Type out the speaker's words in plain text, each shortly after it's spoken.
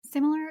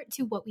Similar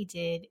to what we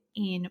did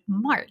in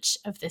March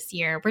of this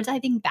year, we're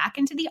diving back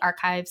into the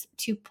archives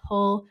to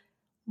pull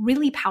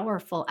really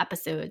powerful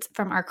episodes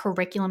from our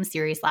curriculum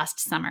series last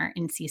summer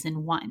in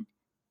season 1.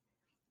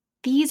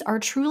 These are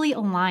truly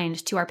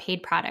aligned to our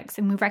paid products,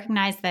 and we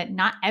recognize that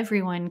not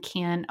everyone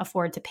can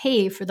afford to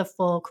pay for the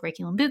full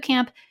curriculum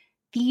bootcamp.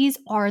 These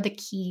are the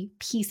key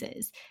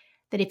pieces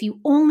that if you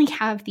only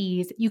have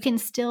these, you can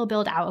still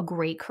build out a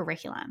great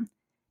curriculum.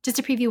 Just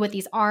to preview what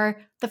these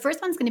are, the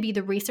first one's going to be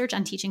the research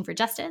on teaching for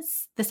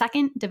justice. The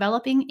second,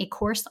 developing a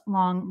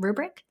course-long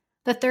rubric.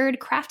 The third,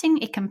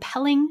 crafting a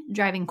compelling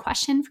driving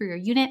question for your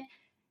unit.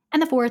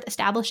 And the fourth,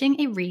 establishing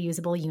a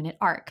reusable unit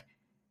arc.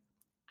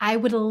 I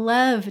would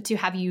love to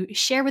have you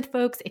share with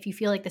folks if you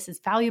feel like this is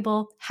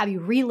valuable, have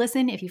you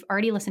re-listen if you've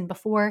already listened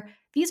before.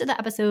 These are the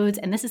episodes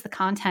and this is the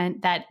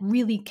content that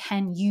really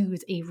can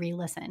use a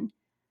re-listen.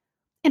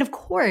 And of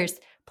course,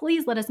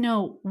 please let us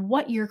know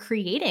what you're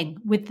creating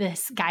with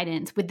this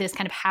guidance, with this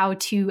kind of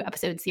how-to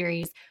episode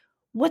series.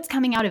 What's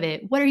coming out of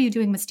it? What are you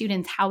doing with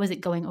students? How is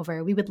it going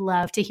over? We would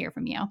love to hear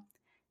from you.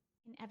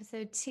 In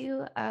episode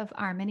 2 of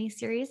our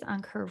mini-series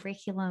on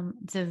curriculum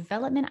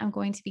development, I'm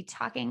going to be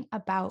talking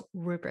about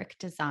rubric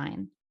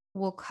design.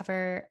 We'll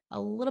cover a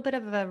little bit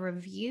of a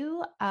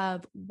review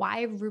of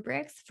why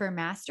rubrics for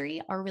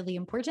mastery are really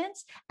important.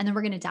 And then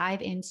we're going to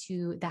dive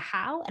into the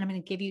how, and I'm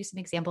going to give you some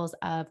examples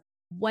of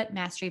what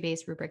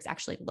mastery-based rubrics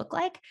actually look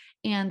like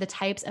and the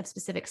types of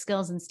specific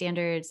skills and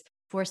standards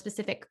for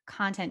specific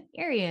content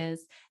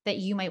areas that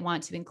you might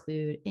want to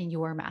include in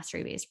your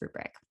mastery-based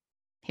rubric.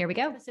 Here we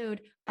go.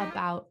 Episode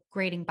about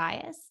grading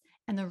bias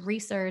and the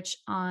research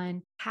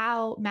on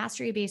how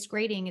mastery-based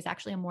grading is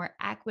actually a more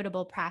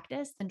equitable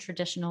practice than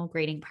traditional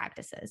grading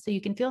practices. So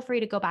you can feel free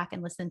to go back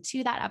and listen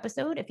to that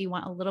episode if you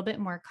want a little bit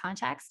more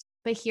context.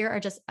 But here are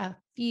just a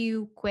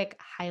few quick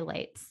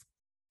highlights.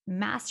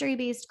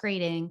 Mastery-based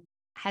grading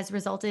has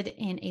resulted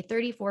in a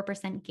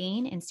 34%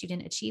 gain in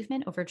student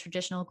achievement over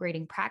traditional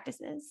grading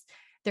practices.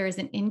 There is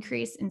an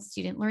increase in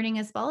student learning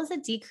as well as a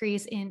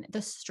decrease in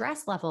the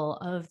stress level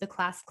of the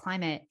class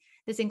climate.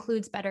 This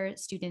includes better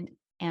student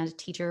and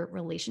teacher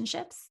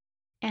relationships,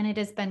 and it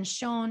has been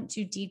shown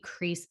to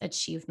decrease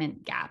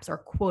achievement gaps or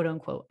quote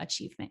unquote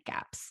achievement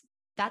gaps.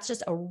 That's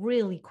just a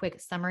really quick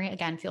summary.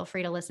 Again, feel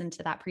free to listen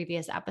to that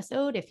previous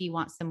episode if you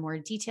want some more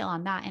detail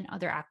on that and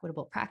other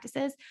equitable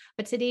practices.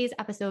 But today's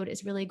episode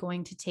is really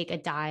going to take a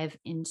dive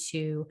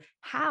into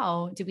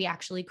how do we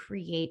actually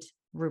create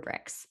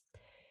rubrics.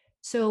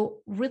 So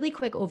really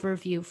quick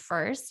overview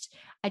first.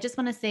 I just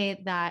want to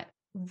say that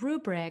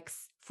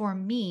rubrics for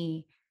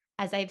me,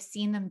 as I've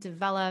seen them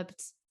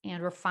developed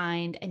and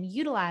refined and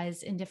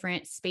utilized in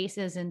different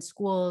spaces and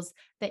schools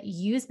that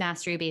use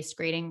mastery-based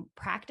grading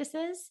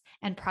practices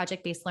and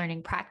project-based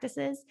learning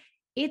practices,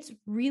 it's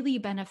really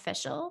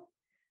beneficial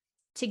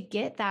to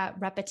get that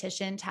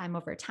repetition time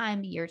over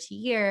time, year to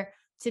year,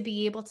 to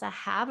be able to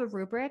have a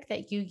rubric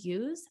that you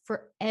use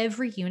for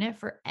every unit,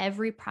 for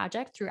every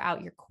project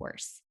throughout your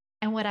course.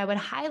 And what I would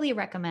highly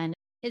recommend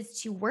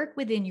is to work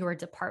within your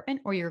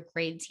department or your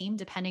grade team,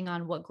 depending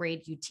on what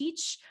grade you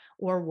teach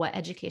or what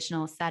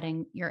educational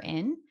setting you're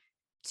in,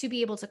 to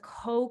be able to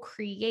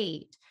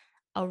co-create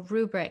a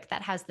rubric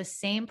that has the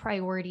same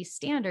priority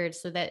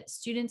standards so that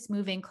students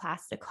moving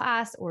class to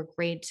class or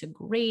grade to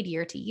grade,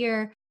 year to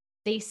year,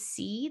 they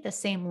see the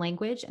same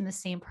language and the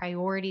same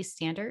priority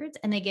standards,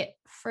 and they get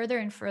further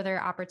and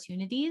further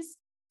opportunities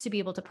to be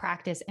able to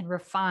practice and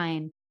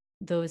refine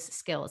those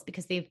skills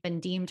because they've been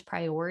deemed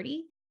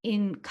priority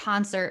in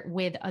concert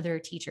with other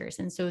teachers.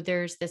 And so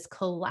there's this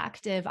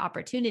collective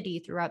opportunity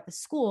throughout the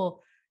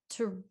school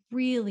to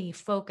really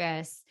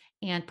focus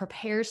and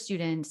prepare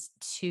students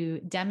to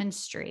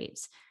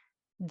demonstrate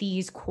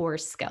these core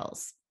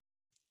skills.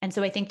 And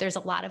so I think there's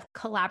a lot of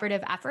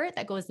collaborative effort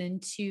that goes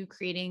into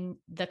creating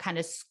the kind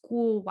of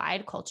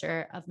school-wide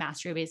culture of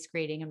mastery-based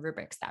grading and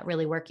rubrics that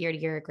really work year to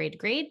year, grade to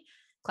grade,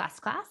 class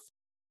to class.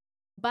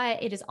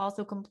 But it is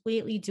also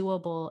completely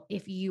doable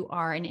if you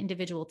are an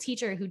individual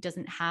teacher who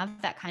doesn't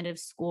have that kind of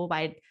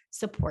school-wide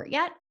support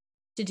yet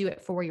to do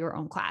it for your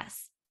own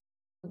class.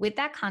 With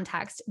that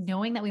context,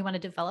 knowing that we want to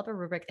develop a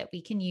rubric that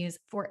we can use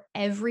for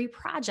every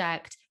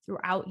project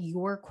throughout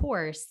your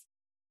course,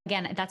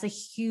 again, that's a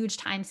huge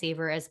time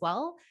saver as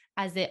well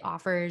as it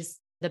offers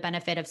the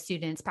benefit of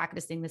students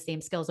practicing the same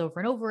skills over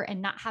and over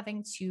and not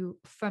having to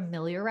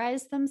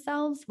familiarize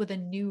themselves with a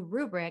new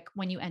rubric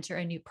when you enter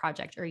a new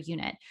project or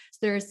unit. So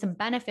there's some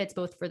benefits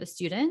both for the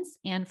students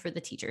and for the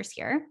teachers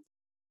here.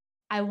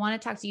 I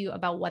want to talk to you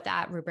about what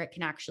that rubric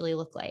can actually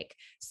look like.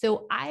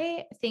 So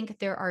I think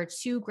there are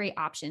two great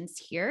options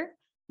here.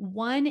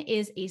 One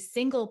is a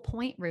single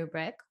point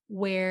rubric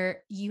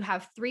where you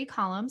have 3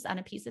 columns on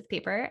a piece of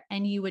paper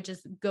and you would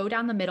just go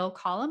down the middle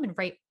column and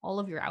write all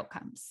of your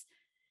outcomes.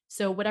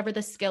 So whatever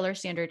the skill or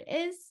standard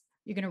is,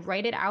 you're going to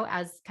write it out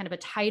as kind of a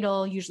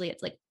title. Usually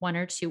it's like 1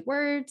 or 2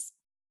 words.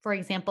 For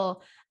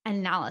example,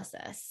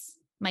 analysis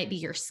might be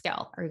your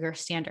skill or your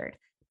standard.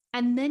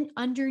 And then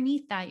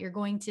underneath that, you're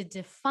going to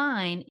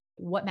define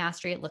what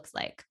mastery it looks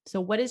like.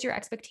 So, what is your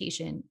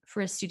expectation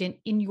for a student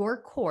in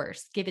your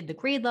course, given the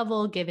grade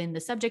level, given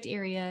the subject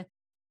area?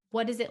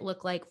 What does it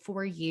look like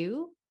for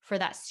you for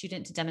that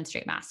student to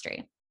demonstrate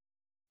mastery?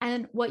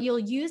 And what you'll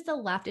use the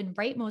left and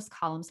rightmost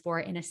columns for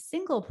in a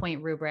single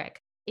point rubric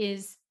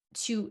is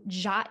to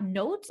jot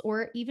notes,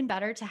 or even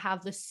better, to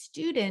have the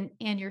student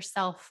and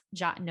yourself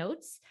jot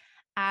notes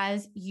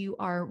as you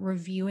are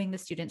reviewing the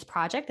student's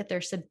project that they're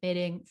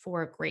submitting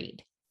for a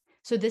grade.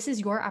 So, this is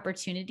your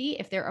opportunity.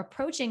 If they're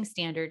approaching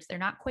standards, they're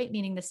not quite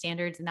meeting the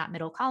standards in that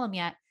middle column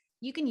yet,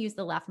 you can use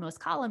the leftmost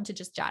column to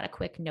just jot a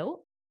quick note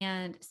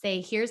and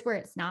say, here's where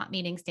it's not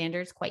meeting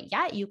standards quite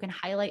yet. You can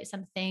highlight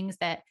some things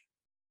that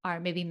are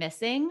maybe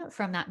missing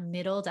from that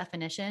middle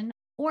definition.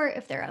 Or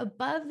if they're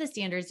above the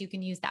standards, you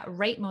can use that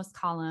rightmost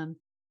column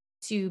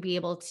to be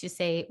able to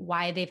say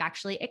why they've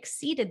actually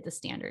exceeded the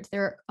standards.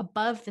 They're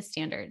above the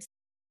standards.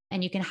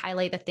 And you can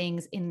highlight the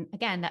things in,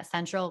 again, that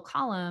central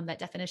column, that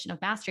definition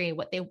of mastery,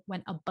 what they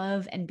went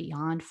above and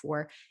beyond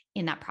for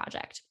in that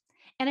project.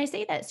 And I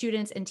say that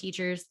students and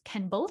teachers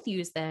can both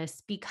use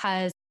this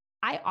because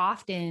I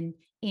often,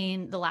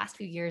 in the last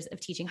few years of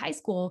teaching high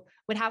school,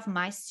 would have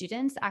my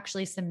students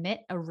actually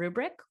submit a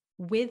rubric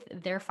with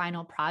their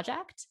final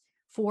project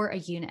for a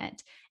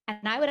unit.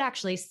 And I would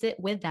actually sit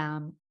with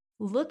them,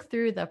 look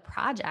through the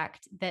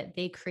project that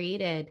they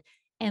created,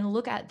 and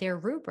look at their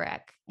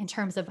rubric in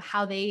terms of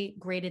how they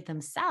graded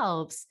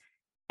themselves,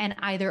 and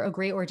either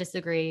agree or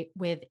disagree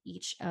with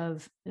each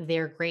of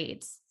their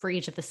grades for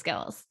each of the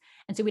skills.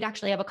 And so we'd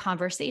actually have a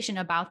conversation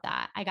about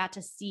that. I got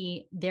to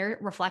see their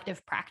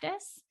reflective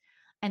practice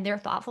and their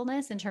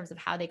thoughtfulness in terms of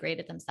how they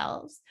graded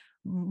themselves.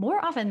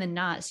 More often than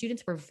not,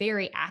 students were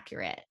very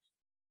accurate.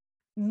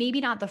 Maybe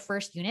not the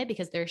first unit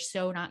because they're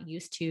so not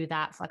used to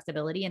that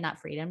flexibility and that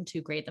freedom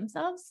to grade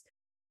themselves.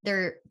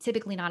 They're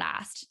typically not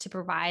asked to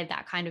provide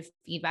that kind of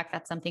feedback.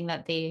 That's something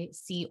that they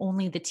see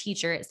only the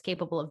teacher is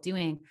capable of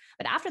doing.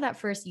 But after that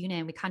first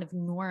unit, we kind of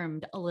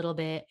normed a little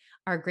bit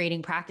our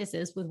grading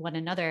practices with one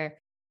another.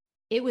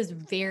 It was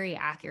very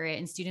accurate,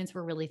 and students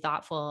were really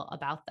thoughtful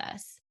about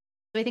this.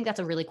 So I think that's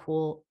a really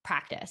cool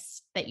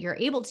practice that you're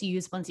able to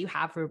use once you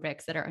have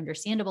rubrics that are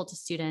understandable to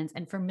students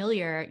and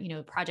familiar,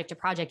 project to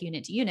project,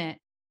 unit to unit.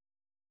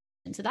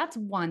 And so that's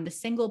one, the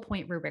single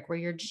point rubric where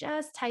you're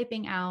just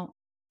typing out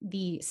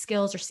the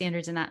skills or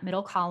standards in that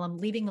middle column,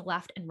 leaving the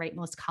left and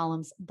rightmost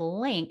columns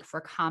blank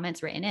for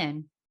comments written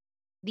in.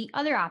 The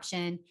other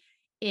option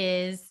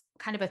is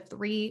kind of a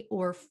 3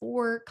 or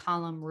 4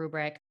 column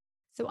rubric.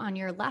 So on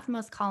your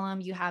leftmost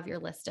column, you have your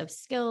list of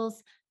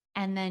skills,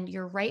 and then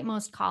your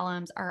rightmost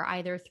columns are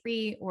either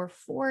 3 or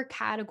 4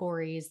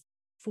 categories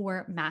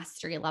for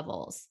mastery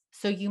levels.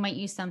 So you might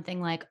use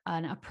something like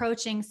an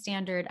approaching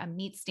standard, a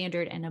meet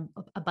standard, and an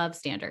above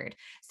standard.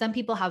 Some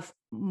people have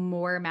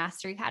more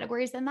mastery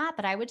categories than that,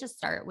 but I would just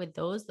start with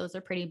those. Those are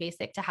pretty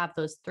basic to have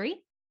those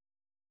 3.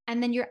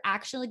 And then you're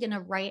actually going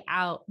to write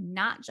out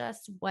not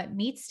just what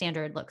meet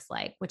standard looks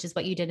like, which is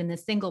what you did in the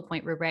single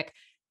point rubric,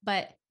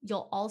 but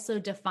you'll also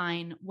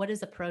define what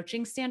does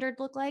approaching standard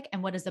look like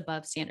and what does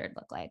above standard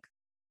look like.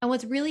 And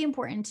what's really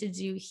important to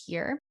do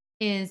here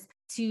is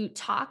to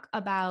talk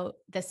about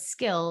the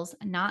skills,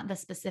 not the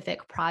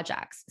specific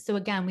projects. So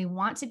again, we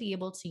want to be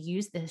able to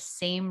use the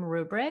same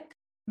rubric.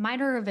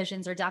 Minor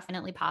revisions are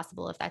definitely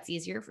possible if that's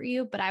easier for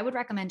you, but I would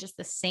recommend just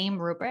the same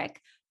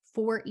rubric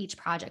for each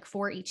project,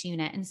 for each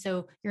unit. And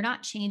so you're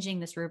not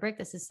changing this rubric.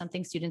 This is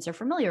something students are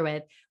familiar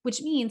with,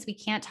 which means we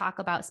can't talk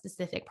about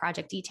specific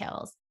project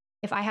details.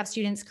 If I have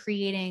students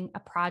creating a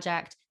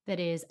project that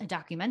is a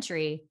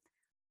documentary,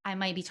 I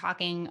might be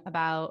talking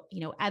about,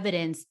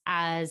 evidence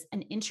as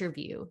an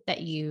interview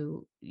that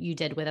you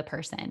did with a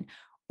person,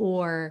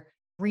 or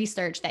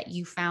research that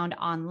you found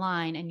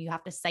online and you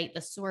have to cite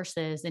the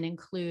sources and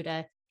include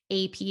a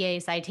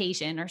APA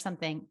citation or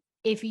something.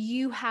 If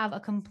you have a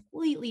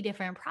completely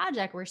different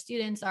project where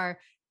students are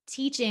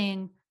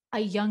teaching a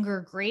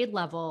younger grade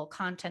level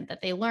content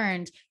that they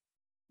learned,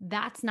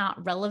 that's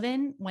not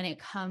relevant when it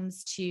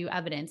comes to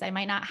evidence. I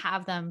might not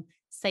have them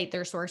cite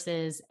their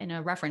sources in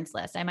a reference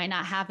list. I might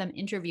not have them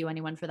interview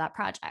anyone for that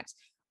project,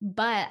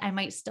 but I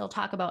might still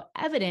talk about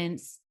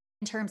evidence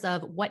in terms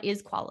of what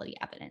is quality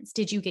evidence.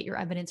 Did you get your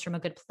evidence from a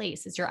good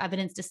place? Is your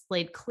evidence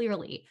displayed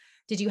clearly?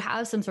 Did you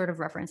have some sort of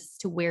reference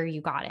to where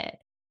you got it?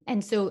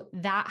 And so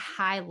that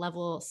high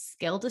level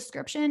skill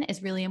description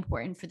is really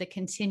important for the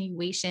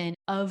continuation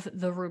of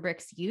the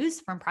rubrics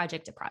used from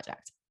project to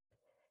project.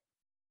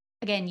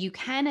 Again, you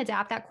can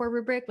adapt that core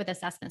rubric with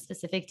assessment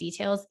specific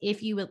details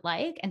if you would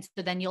like. And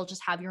so then you'll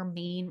just have your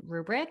main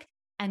rubric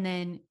and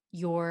then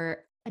your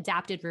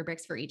adapted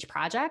rubrics for each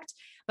project.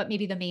 But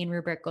maybe the main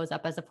rubric goes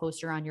up as a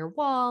poster on your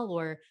wall,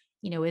 or,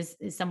 is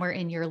somewhere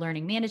in your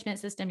learning management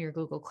system, your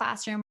Google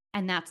Classroom.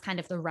 And that's kind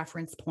of the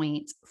reference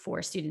point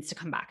for students to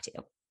come back to.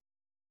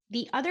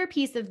 The other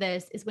piece of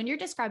this is when you're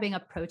describing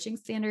approaching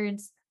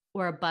standards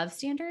or above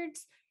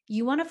standards,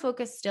 you want to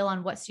focus still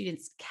on what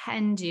students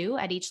can do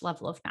at each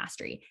level of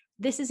mastery.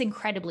 This is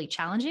incredibly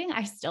challenging.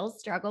 I still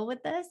struggle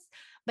with this,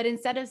 but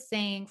instead of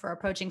saying for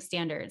approaching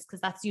standards,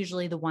 because that's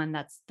usually the one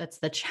that's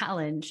the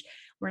challenge,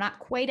 we're not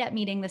quite at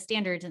meeting the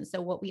standards. And so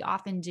what we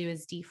often do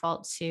is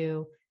default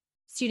to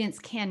students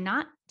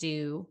cannot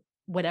do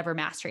whatever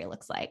mastery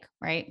looks like,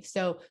 right?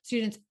 So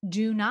students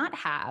do not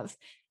have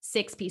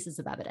 6 pieces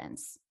of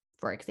evidence,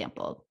 for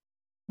example.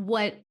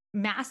 What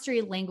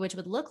mastery language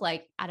would look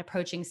like at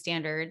approaching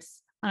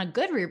standards on a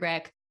good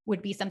rubric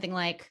would be something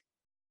like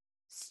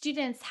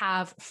students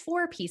have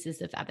 4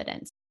 pieces of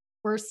evidence.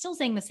 We're still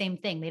saying the same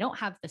thing. They don't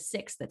have the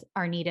 6 that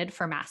are needed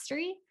for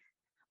mastery,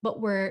 but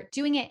we're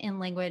doing it in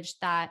language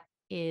that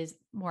is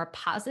more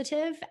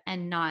positive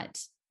and not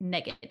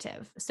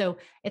negative. So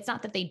it's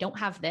not that they don't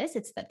have this,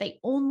 it's that they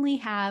only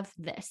have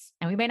this.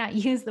 And we may not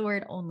use the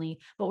word only,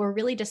 but we're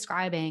really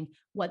describing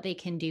what they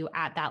can do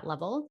at that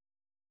level.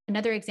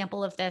 Another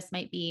example of this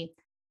might be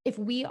if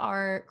we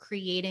are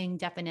creating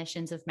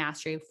definitions of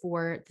mastery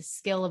for the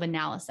skill of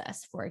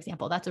analysis, for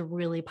example. That's a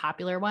really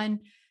popular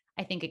one.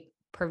 I think it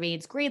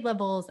pervades grade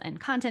levels and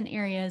content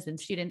areas, and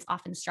students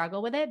often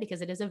struggle with it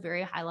because it is a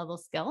very high level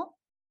skill.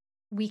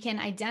 We can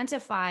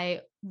identify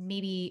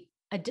maybe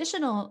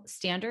additional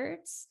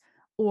standards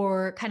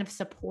or kind of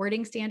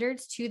supporting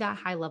standards to that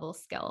high level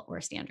skill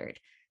or standard.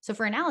 So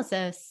for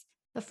analysis,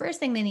 the first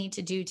thing they need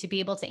to do to be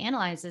able to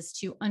analyze is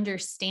to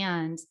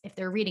understand if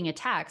they're reading a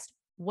text,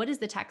 what does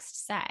the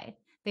text say?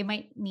 They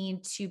might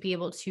need to be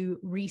able to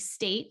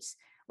restate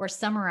or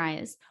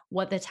summarize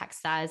what the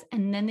text says,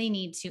 and then they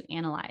need to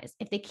analyze.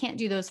 If they can't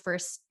do those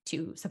first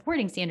 2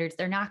 supporting standards,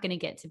 they're not going to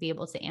get to be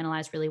able to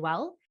analyze really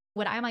well.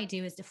 What I might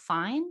do is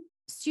define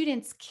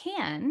students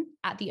can,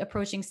 at the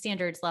approaching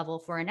standards level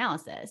for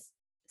analysis,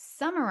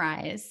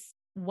 summarize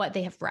what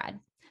they have read.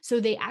 So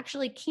they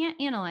actually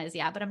can't analyze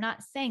yet, but I'm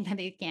not saying that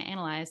they can't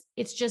analyze.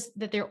 It's just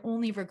that they're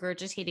only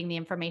regurgitating the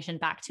information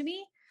back to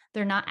me.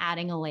 They're not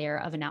adding a layer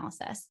of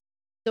analysis.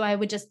 So I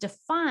would just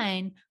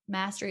define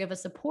mastery of a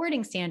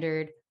supporting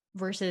standard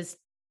versus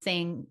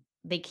saying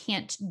they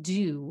can't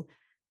do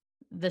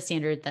the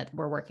standard that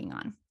we're working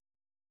on.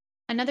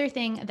 Another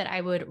thing that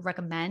I would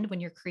recommend when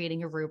you're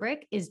creating a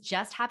rubric is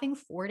just having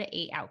 4 to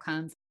 8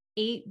 outcomes.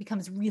 8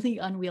 becomes really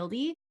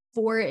unwieldy.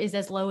 4 is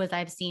as low as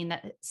I've seen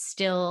that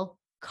still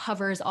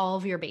covers all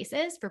of your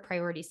bases for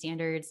priority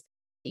standards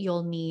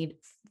you'll need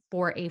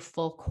for a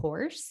full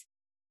course.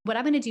 What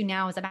I'm going to do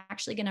now is I'm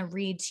actually going to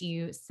read to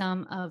you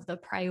some of the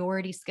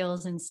priority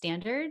skills and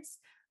standards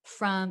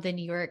from the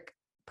New York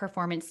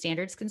Performance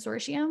Standards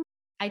Consortium.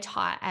 I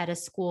taught at a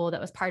school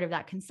that was part of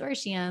that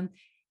consortium,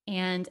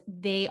 and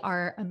they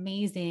are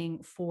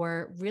amazing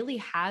for really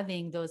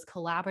having those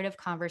collaborative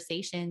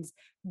conversations,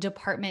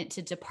 department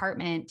to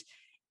department,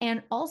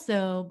 and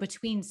also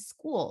between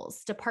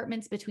schools,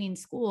 departments between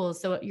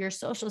schools. So your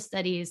social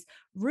studies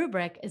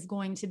rubric is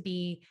going to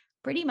be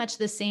pretty much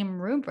the same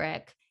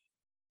rubric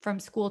from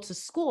school to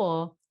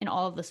school in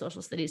all of the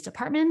social studies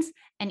departments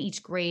and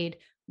each grade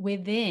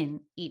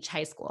within each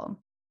high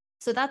school.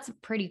 So that's a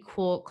pretty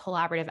cool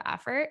collaborative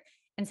effort.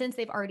 And since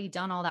they've already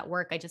done all that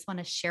work, I just want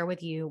to share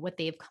with you what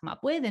they've come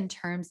up with in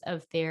terms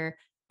of their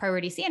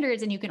priority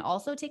standards. And you can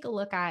also take a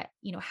look at,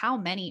 how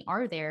many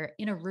are there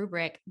in a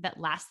rubric that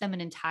lasts them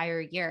an entire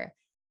year.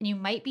 And you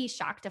might be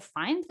shocked to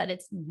find that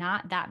it's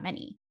not that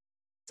many.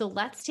 So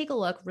let's take a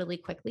look really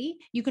quickly.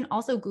 You can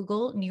also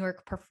Google New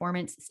York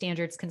Performance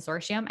Standards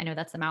Consortium. I know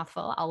that's a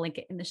mouthful. I'll link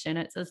it in the show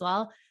notes as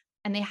well.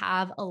 And they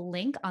have a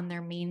link on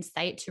their main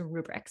site to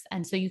rubrics.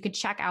 And so you could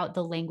check out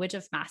the language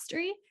of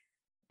mastery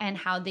and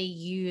how they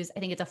use, I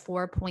think it's a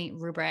 4-point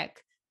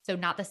rubric. So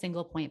not the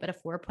single point, but a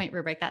 4-point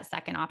rubric, that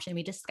second option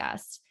we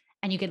discussed.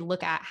 And you could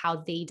look at how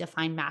they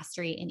define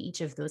mastery in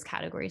each of those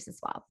categories as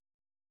well.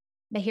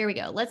 But here we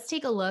go. Let's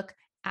take a look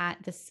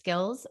at the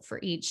skills for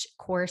each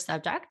core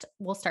subject.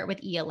 We'll start with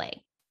ELA.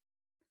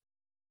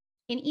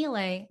 In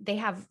ELA, they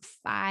have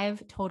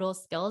 5 total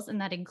skills,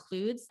 and that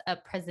includes a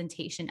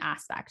presentation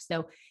aspect.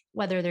 So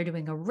whether they're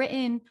doing a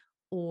written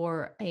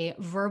or a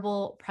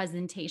verbal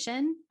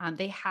presentation,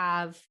 they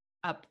have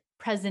a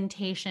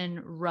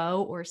presentation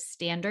row or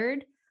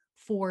standard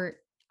for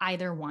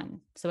either one.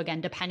 So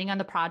again, depending on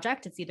the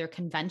project, it's either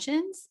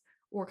conventions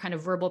or kind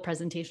of verbal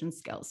presentation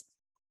skills.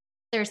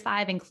 There's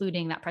 5,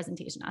 including that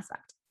presentation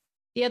aspect.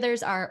 The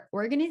others are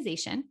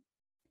organization,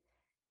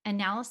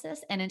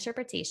 analysis and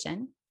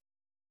interpretation,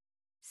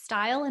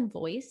 style and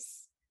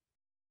voice,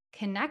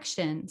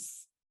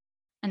 connections,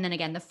 and then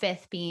again, the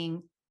 5th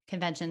being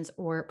conventions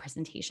or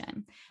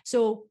presentation.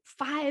 So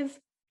 5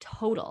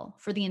 total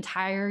for the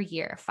entire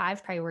year,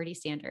 5 priority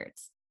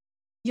standards.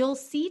 You'll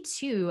see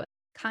too,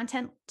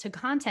 content to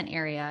content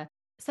area,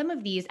 some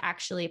of these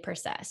actually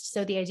persist.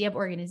 So the idea of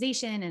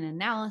organization and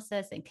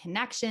analysis and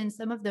connection,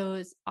 some of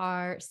those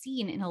are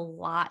seen in a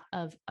lot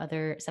of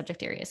other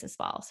subject areas as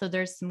well. So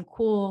there's some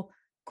cool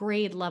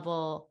grade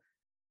level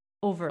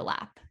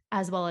overlap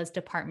as well as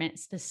department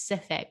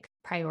specific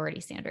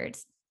priority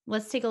standards.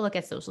 Let's take a look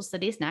at social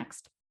studies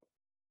next.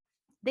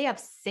 They have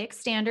 6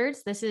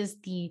 standards. This is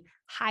the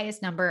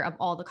highest number of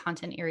all the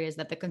content areas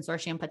that the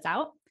consortium puts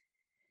out.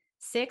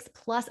 6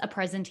 plus a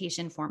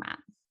presentation format.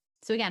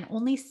 So again,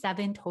 only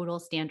 7 total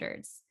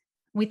standards.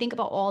 When we think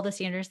about all the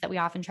standards that we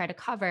often try to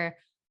cover,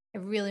 I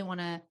really want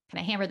to kind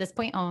of hammer this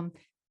point home.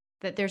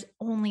 that there's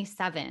only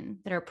 7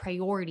 that are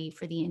priority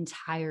for the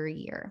entire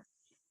year.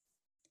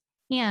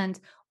 And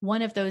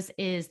one of those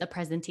is the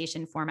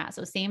presentation format.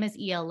 So same as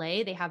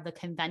ELA, they have the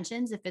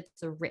conventions if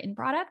it's a written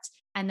product,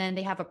 and then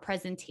they have a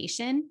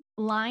presentation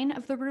line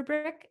of the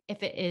rubric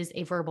if it is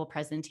a verbal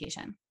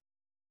presentation.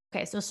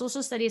 Okay, so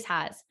social studies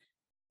has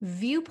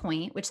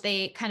viewpoint, which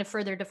they kind of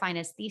further define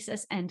as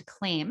thesis and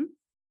claim.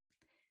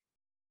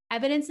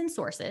 Evidence and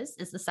sources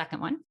is the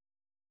second one.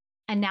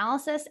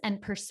 Analysis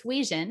and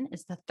persuasion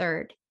is the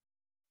third.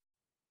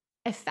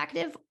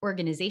 Effective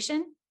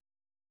organization.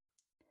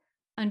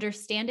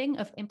 Understanding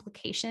of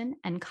implication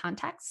and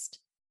context.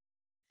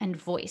 And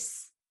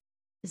voice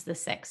is the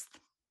sixth.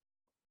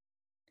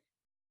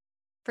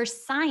 For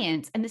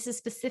science, and this is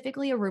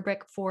specifically a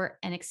rubric for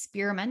an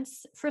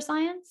experiments for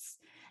science,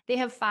 they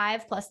have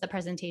 5 plus the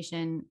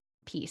presentation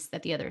piece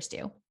that the others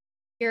do.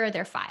 Here are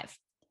their 5.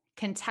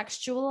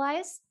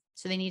 Contextualize,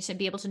 so they need to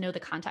be able to know the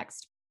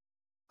context.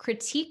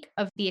 Critique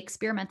of the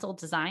experimental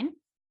design.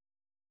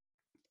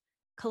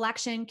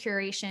 Collection,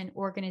 curation,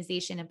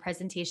 organization, and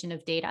presentation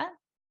of data.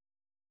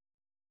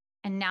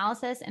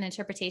 Analysis and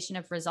interpretation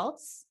of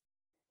results.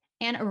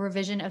 And a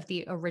revision of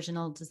the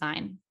original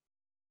design.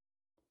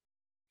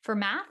 For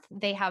math,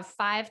 they have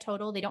 5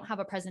 total. They don't have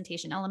a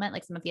presentation element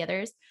like some of the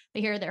others,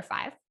 but here are their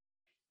 5.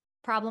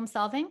 Problem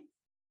solving,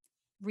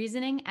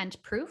 reasoning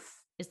and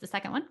proof is the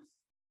second one.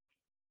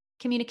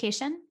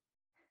 Communication,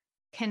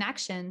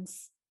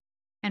 connections,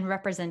 and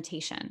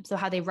representation. So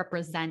how they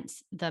represent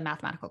the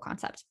mathematical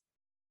concept.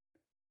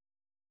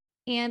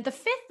 And the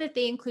 5th that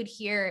they include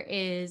here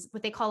is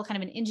what they call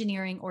kind of an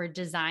engineering or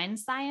design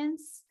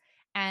science.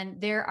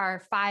 And there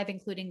are 5,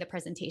 including the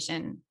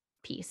presentation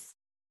piece.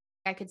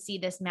 I could see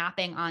this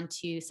mapping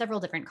onto several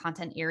different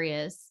content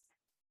areas.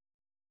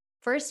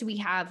 First, we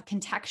have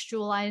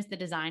contextualize the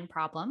design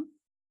problem,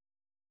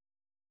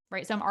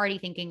 right? So I'm already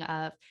thinking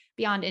of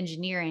beyond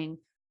engineering.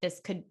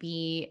 This could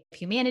be a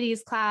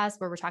humanities class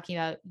where we're talking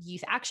about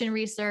youth action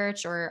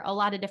research or a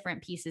lot of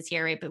different pieces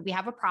here, right? But we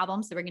have a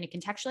problem, so we're going to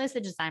contextualize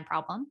the design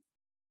problem.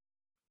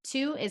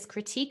 2 is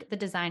critique the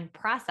design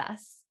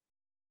process.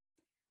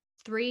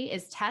 3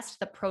 is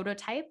test the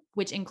prototype,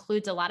 which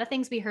includes a lot of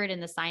things we heard in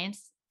the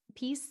science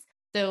piece.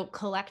 So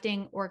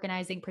collecting,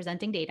 organizing,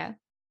 presenting data.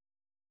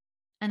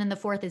 And then the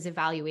 4th is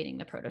evaluating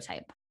the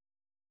prototype.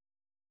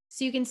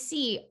 So you can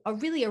see a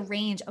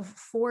range of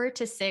 4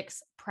 to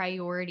 6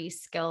 priority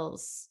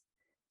skills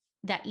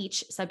that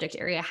each subject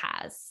area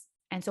has.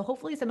 And so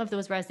hopefully some of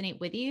those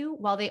resonate with you.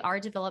 While they are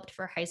developed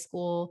for high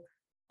school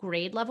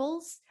grade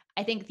levels,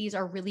 I think these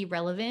are really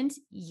relevant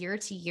year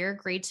to year,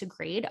 grade to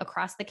grade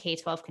across the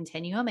K-12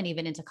 continuum and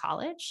even into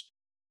college.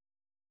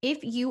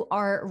 If you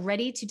are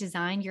ready to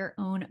design your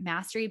own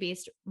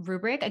mastery-based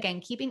rubric, again,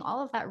 keeping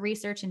all of that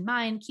research in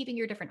mind, keeping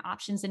your different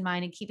options in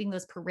mind, and keeping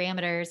those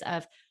parameters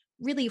of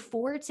really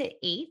 4 to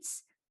 8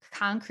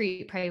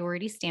 concrete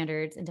priority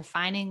standards and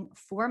defining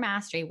for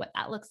mastery what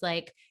that looks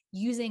like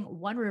using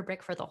one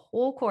rubric for the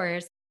whole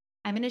course,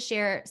 I'm going to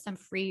share some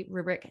free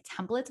rubric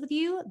templates with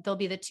you. They'll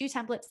be the 2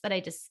 templates that I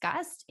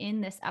discussed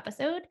in this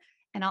episode,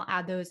 and I'll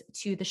add those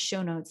to the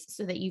show notes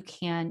so that you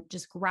can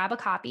just grab a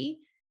copy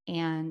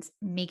and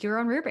make your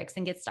own rubrics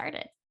and get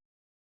started.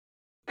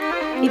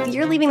 If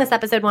you're leaving this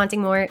episode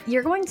wanting more,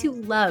 you're going to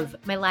love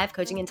my live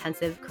coaching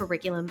intensive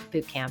curriculum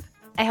bootcamp.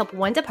 I help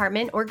one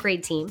department or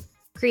grade team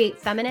create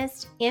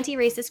feminist,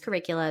 anti-racist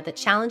curricula that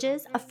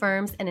challenges,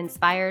 affirms, and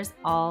inspires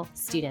all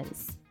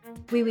students.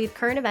 We weave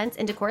current events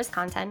into course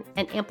content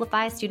and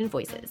amplify student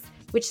voices,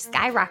 which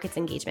skyrockets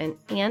engagement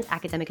and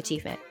academic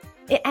achievement.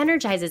 It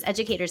energizes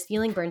educators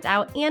feeling burnt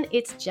out, and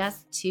it's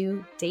just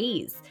 2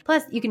 days.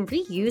 Plus, you can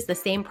reuse the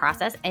same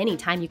process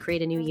anytime you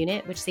create a new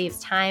unit, which saves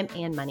time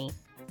and money.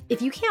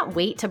 If you can't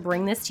wait to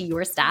bring this to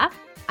your staff,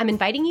 I'm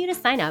inviting you to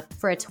sign up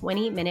for a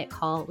 20-minute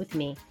call with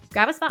me.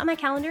 Grab a spot on my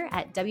calendar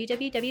at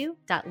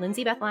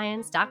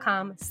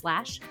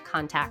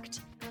www.lindsebethlyons.com/contact.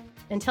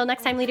 Until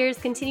next time, leaders,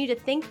 continue to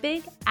think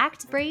big,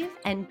 act brave,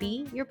 and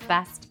be your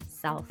best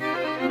self.